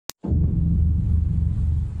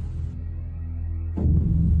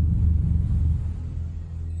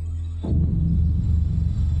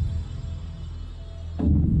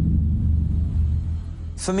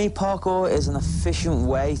For me, parkour is an efficient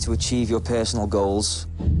way to achieve your personal goals.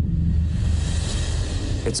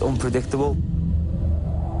 It's unpredictable.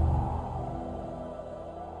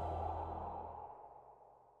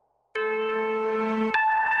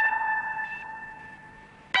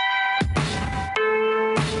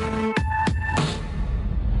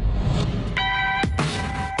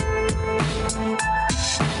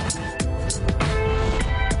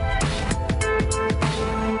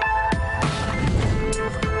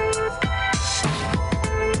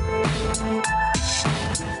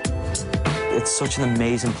 It's such an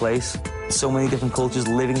amazing place. So many different cultures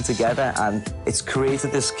living together, and it's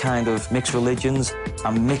created this kind of mixed religions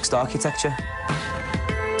and mixed architecture.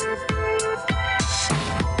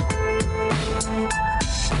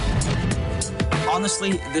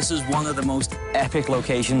 Honestly, this is one of the most epic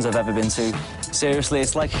locations I've ever been to. Seriously,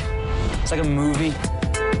 it's like a movie.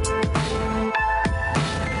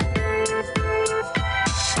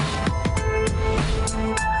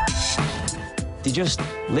 They just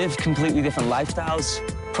live completely different lifestyles.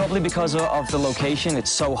 Probably because of the location, it's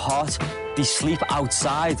so hot. They sleep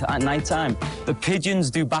outside at nighttime. The pigeons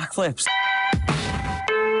do backflips.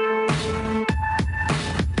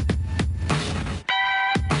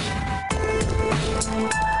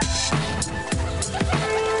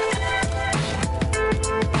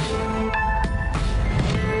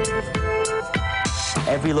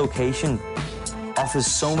 Every location offers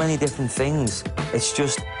so many different things. It's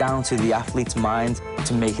just down to the athlete's mind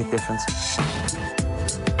to make it different.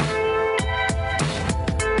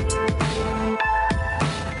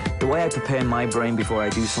 The way I prepare my brain before I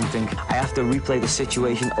do something, I have to replay the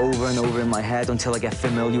situation over and over in my head until I get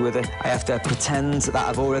familiar with it. I have to pretend that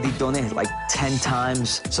I've already done it like 10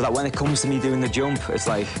 times, so that when it comes to me doing the jump, it's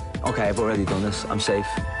like, okay, I've already done this, I'm safe.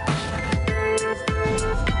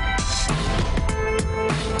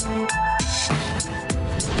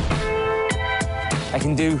 I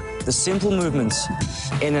can do the simple movements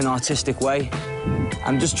in an artistic way.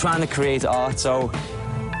 I'm just trying to create art, so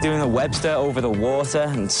doing a Webster over the water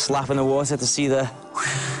and slapping the water to see the...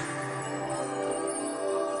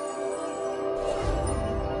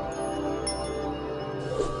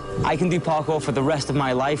 I can do parkour for the rest of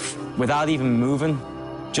my life without even moving,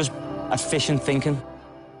 just efficient thinking.